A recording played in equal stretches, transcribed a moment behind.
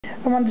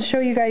I wanted to show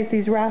you guys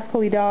these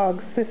rascally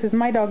dogs. This is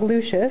my dog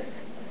Lucius,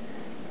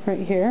 right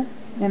here,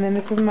 and then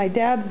this is my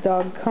dad's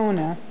dog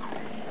Kona.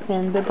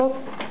 And they're both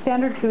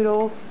standard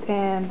poodles,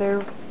 and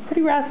they're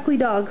pretty rascally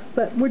dogs,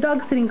 but we're dog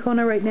sitting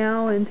Kona right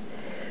now, and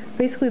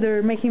basically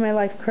they're making my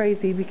life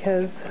crazy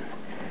because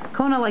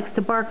Kona likes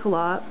to bark a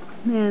lot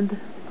and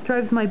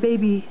drives my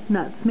baby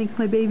nuts, makes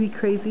my baby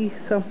crazy,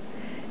 so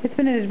it's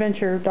been an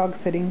adventure dog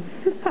sitting.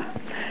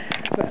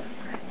 But,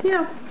 you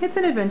know, it's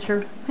an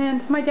adventure,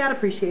 and my dad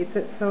appreciates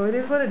it, so it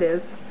is what it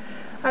is.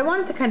 I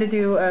wanted to kind of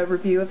do a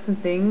review of some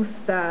things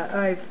that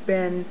I've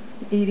been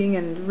eating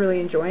and really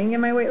enjoying in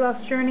my weight loss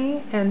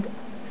journey, and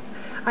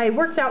I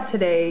worked out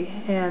today,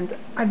 and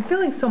I'm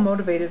feeling so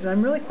motivated, and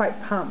I'm really quite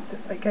pumped.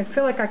 Like, I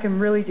feel like I can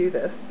really do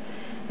this,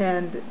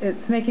 and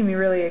it's making me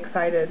really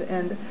excited,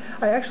 and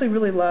I actually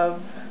really love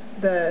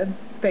the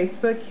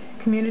Facebook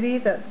community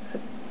that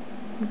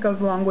goes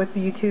along with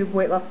the YouTube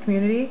weight loss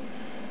community.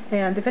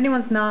 And if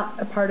anyone's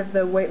not a part of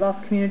the weight loss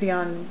community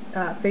on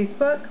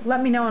Facebook,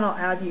 let me know and I'll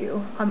add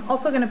you. I'm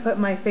also going to put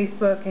my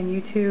Facebook and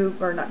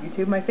YouTube, or not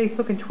YouTube, my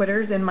Facebook and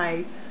Twitters in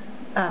my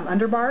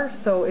underbar,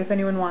 so if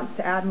anyone wants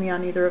to add me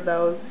on either of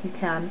those, you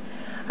can.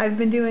 I've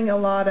been doing a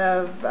lot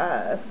of,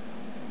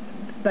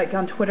 like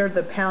on Twitter,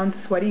 the pound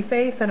sweaty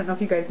face. I don't know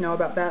if you guys know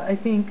about that. I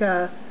think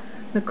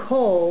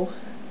Nicole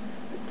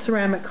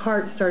Ceramic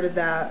Heart started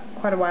that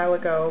quite a while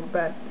ago,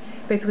 but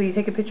basically you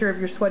take a picture of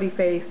your sweaty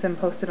face and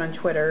post it on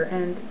Twitter,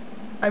 and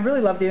I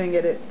really love doing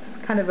it. It's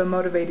kind of a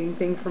motivating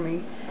thing for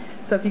me.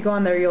 So if you go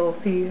on there, you'll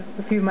see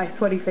a few of my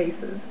sweaty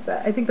faces. But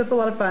I think that's a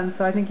lot of fun,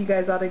 so I think you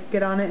guys ought to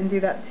get on it and do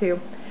that too.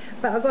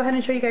 But I'll go ahead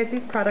and show you guys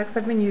these products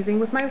I've been using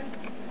with my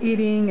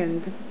eating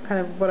and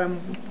kind of what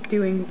I'm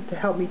doing to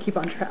help me keep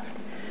on track.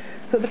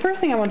 So the first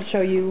thing I wanted to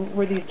show you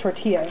were these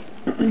tortillas.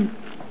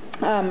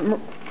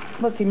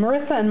 Let's see,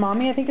 Marissa and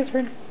Mommy, I think is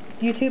her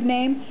YouTube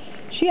name.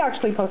 She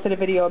actually posted a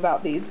video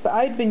about these, but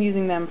I'd been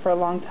using them for a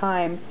long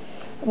time.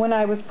 When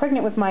I was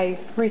pregnant with my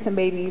recent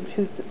baby,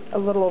 who's a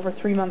little over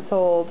 3 months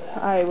old,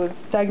 I was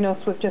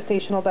diagnosed with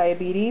gestational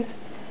diabetes,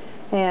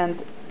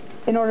 and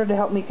in order to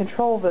help me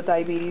control the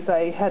diabetes,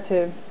 I had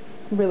to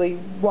really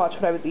watch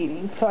what I was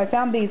eating. So I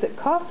found these at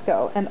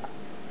Costco, and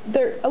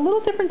they're a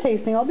little different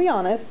tasting, I'll be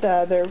honest.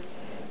 They're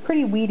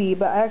pretty weedy,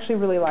 but I actually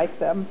really like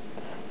them.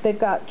 They've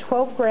got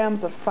 12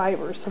 grams of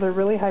fiber, so they're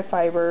really high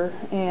fiber,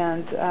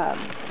 and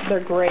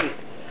they're great.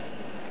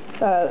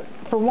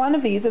 For one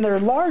of these, and they're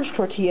large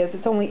tortillas,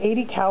 it's only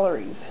 80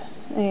 calories,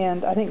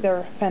 and I think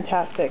they're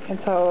fantastic. And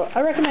so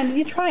I recommend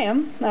you try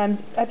them.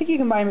 I think you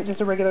can buy them at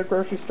just a regular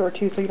grocery store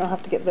too, so you don't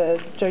have to get the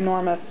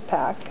ginormous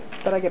pack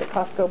that I get at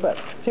Costco. But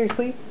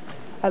seriously,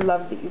 I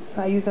love these.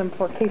 I use them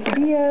for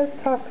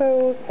quesadillas,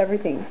 tacos,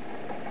 everything.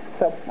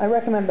 So I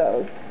recommend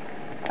those.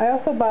 I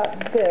also bought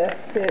this.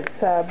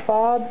 It's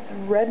Bob's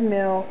Red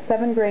Mill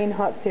 7-grain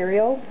hot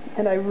cereal,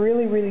 and I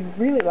really, really,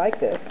 really like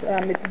this.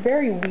 It's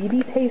very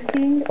weedy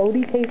tasting,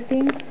 oaty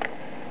tasting,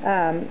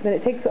 and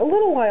it takes a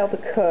little while to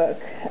cook,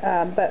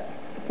 but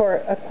for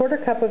a quarter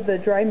cup of the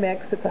dry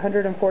mix, it's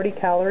 140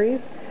 calories,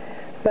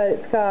 but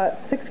it's got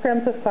 6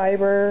 grams of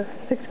fiber,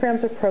 6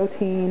 grams of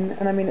protein,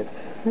 and I mean, it's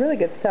really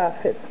good stuff.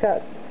 It's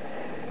got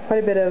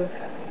quite a bit of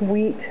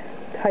wheat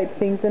type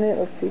things in it.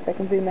 Let's see if I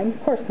can zoom in.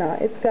 Of course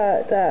not. It's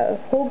got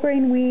whole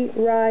grain wheat,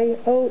 rye,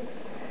 oats,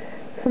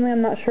 something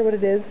I'm not sure what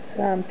it is,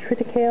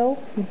 triticale,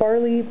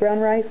 barley, brown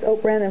rice,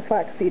 oat bran, and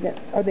flaxseed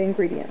are the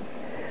ingredients.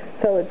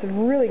 So it's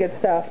really good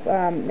stuff.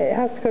 It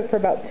has to cook for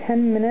about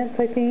 10 minutes,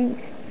 I think.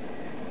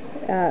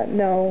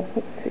 No,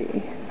 let's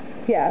see.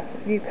 Yeah,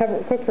 you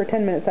cook for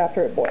 10 minutes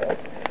after it boils.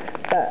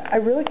 But I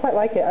really quite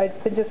like it.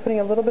 I've been just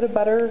putting a little bit of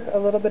butter, a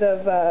little bit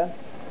of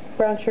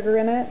brown sugar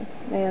in it,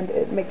 and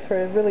it makes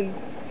for a really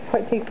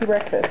quite tasty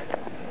breakfast.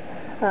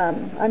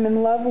 I'm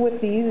in love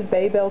with these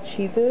Babel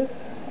cheeses,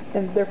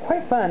 and they're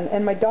quite fun,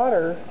 and my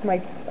daughter,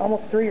 my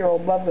almost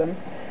 3-year-old, loves them.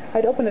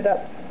 I'd open it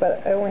up, but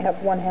I only have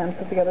one hand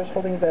because the other's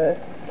holding the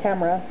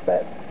camera.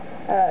 But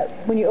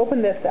when you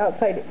open this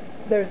outside,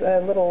 there's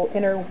a little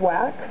inner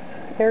wax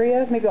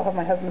area. Maybe I'll have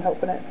my husband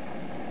open it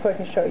so I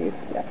can show you.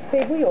 Yeah.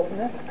 Babe, will you open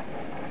this?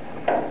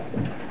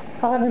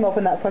 I'll have him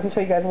open that so I can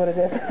show you guys what it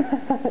is.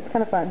 It's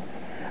kind of fun.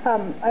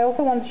 I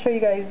also wanted to show you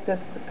guys this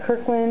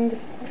Kirkland,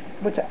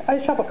 which I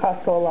shop at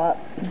Costco a lot,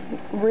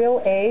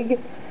 real egg,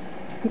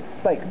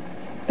 like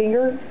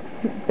finger,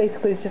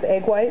 basically it's just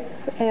egg whites,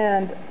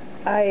 and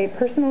I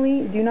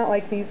personally do not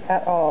like these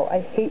at all.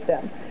 I hate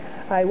them.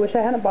 I wish I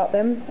hadn't bought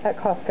them at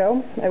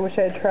Costco. I wish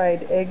I had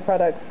tried egg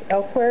products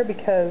elsewhere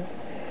because,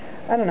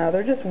 I don't know,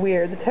 they're just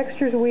weird. The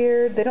texture's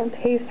weird, they don't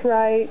taste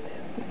right,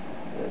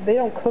 they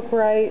don't cook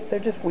right, they're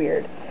just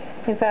weird.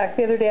 In fact,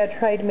 the other day I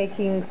tried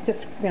making just,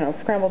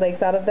 scrambled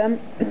eggs out of them,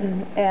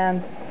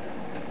 and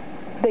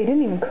they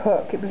didn't even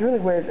cook. It was really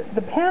weird.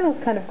 The pan was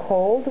kind of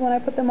cold when I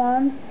put them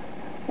on,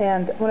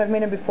 and when I've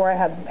made them before I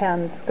had the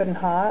pans good and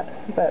hot,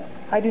 but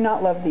I do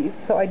not love these,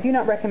 so I do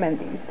not recommend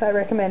these. I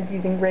recommend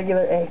using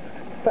regular eggs.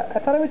 But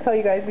I thought I would tell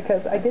you guys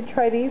because I did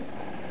try these,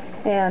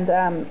 and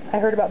I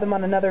heard about them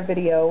on another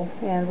video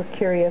and was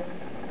curious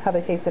how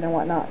they tasted and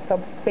whatnot. So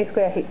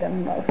basically I hate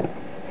them most.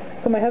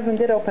 So my husband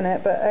did open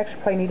it, but I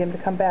actually probably need him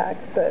to come back.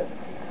 But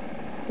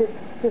it's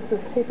just this,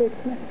 hey babe,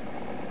 come here.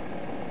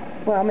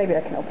 Well, maybe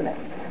I can open it.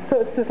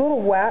 So it's this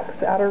little wax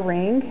outer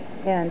ring,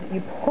 and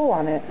you pull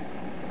on it.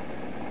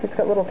 It's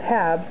got little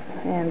tabs,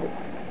 and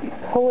you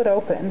pull it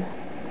open,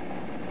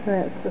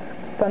 and it's this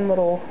fun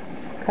little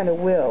kind of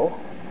wheel.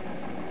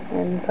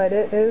 And inside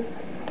it is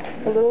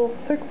a little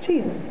circle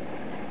cheese.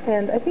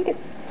 And I think it's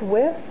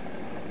Swiss,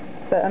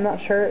 but I'm not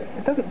sure.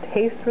 It doesn't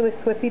taste really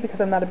Swissy because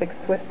I'm not a big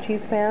Swiss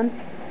cheese fan,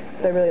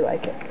 but I really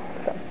like it.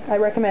 So I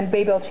recommend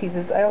Babel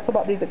cheeses. I also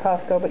bought these at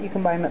Costco, but you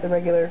can buy them at the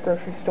regular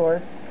grocery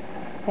store.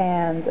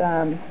 And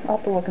I'll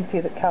have to look and see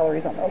the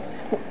calories on those.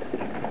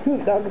 Ooh,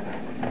 dog.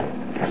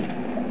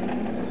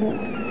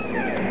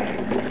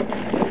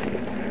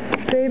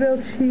 Babel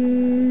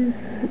cheese,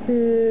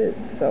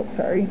 it's, oh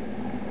sorry,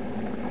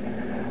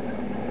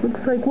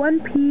 looks like one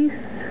piece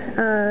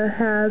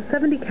has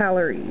 70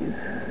 calories,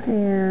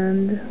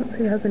 and let's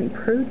see if it has any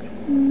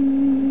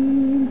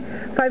protein,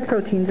 5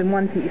 proteins in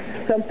one piece,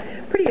 so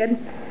pretty good.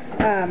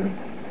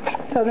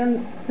 So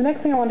then the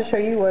next thing I wanted to show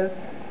you was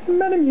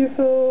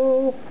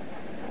Metamucil.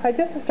 I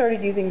just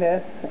started using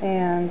this,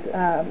 and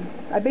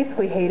I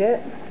basically hate it.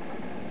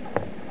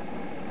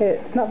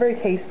 It's not very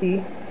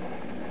tasty,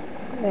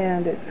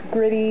 and it's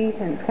gritty,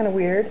 and it's kind of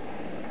weird,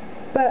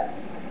 but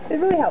it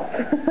really helps.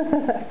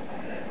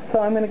 So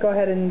I'm going to go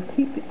ahead and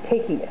keep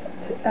taking it.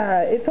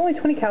 It's only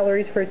 20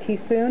 calories for a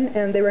teaspoon,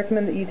 and they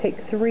recommend that you take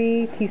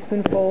 3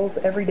 teaspoonfuls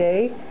every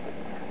day,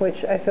 which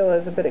I feel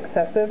is a bit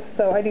excessive,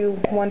 so I do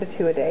 1 to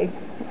 2 a day.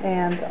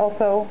 And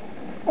also,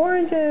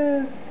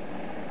 oranges!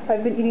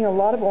 I've been eating a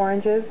lot of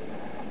oranges,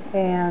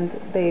 and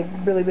they've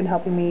really been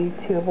helping me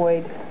to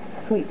avoid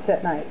sweets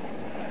at night.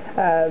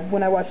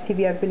 When I watch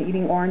TV, I've been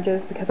eating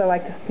oranges because I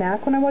like to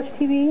snack when I watch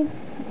TV,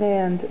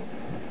 and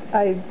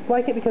I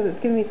like it because it's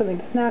giving me something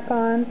to snack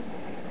on,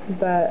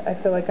 but I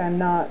feel like I'm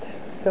not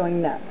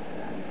going nuts,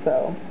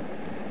 so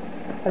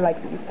I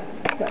like these.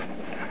 But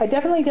I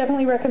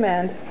definitely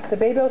recommend the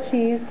Babel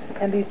cheese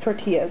and these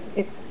tortillas.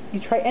 If you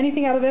try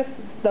anything out of this,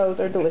 those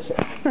are delicious.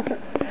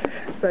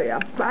 So yeah,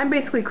 but I'm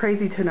basically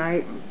crazy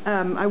tonight.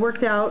 I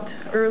worked out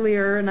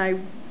earlier, and I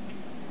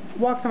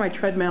walked on my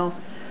treadmill.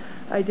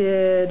 I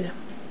did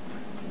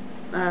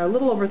a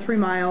little over 3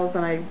 miles,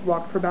 and I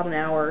walked for about an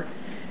hour,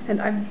 and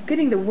I'm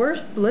getting the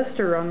worst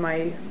blister on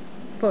my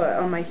foot,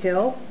 on my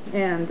heel,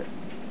 and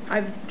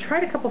I've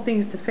tried a couple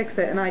things to fix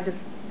it, and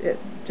it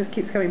just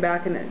keeps coming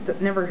back, and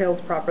it never heals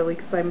properly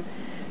because I'm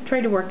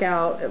trying to work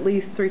out at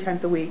least 3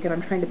 times a week, and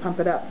I'm trying to pump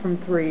it up from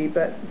 3,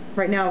 but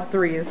right now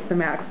 3 is the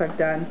max I've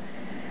done.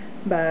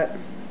 But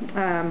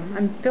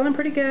I'm feeling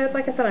pretty good.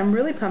 Like I said, I'm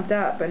really pumped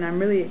up, and I'm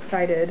really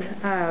excited.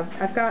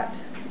 I've got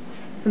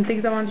some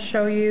things I wanted to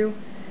show you,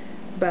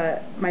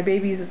 but my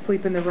baby's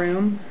asleep in the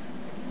room,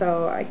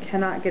 so I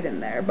cannot get in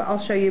there. But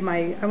I'll show you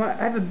I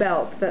have a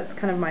belt that's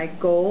kind of my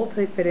goal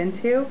to fit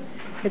into.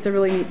 It's a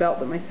really neat belt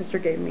that my sister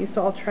gave me,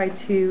 so I'll try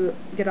to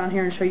get on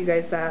here and show you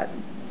guys that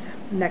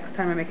next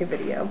time I make a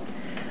video.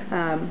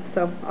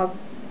 So I'll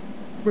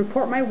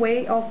report my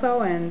weight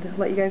also and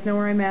let you guys know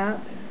where I'm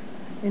at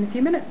in a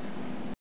few minutes.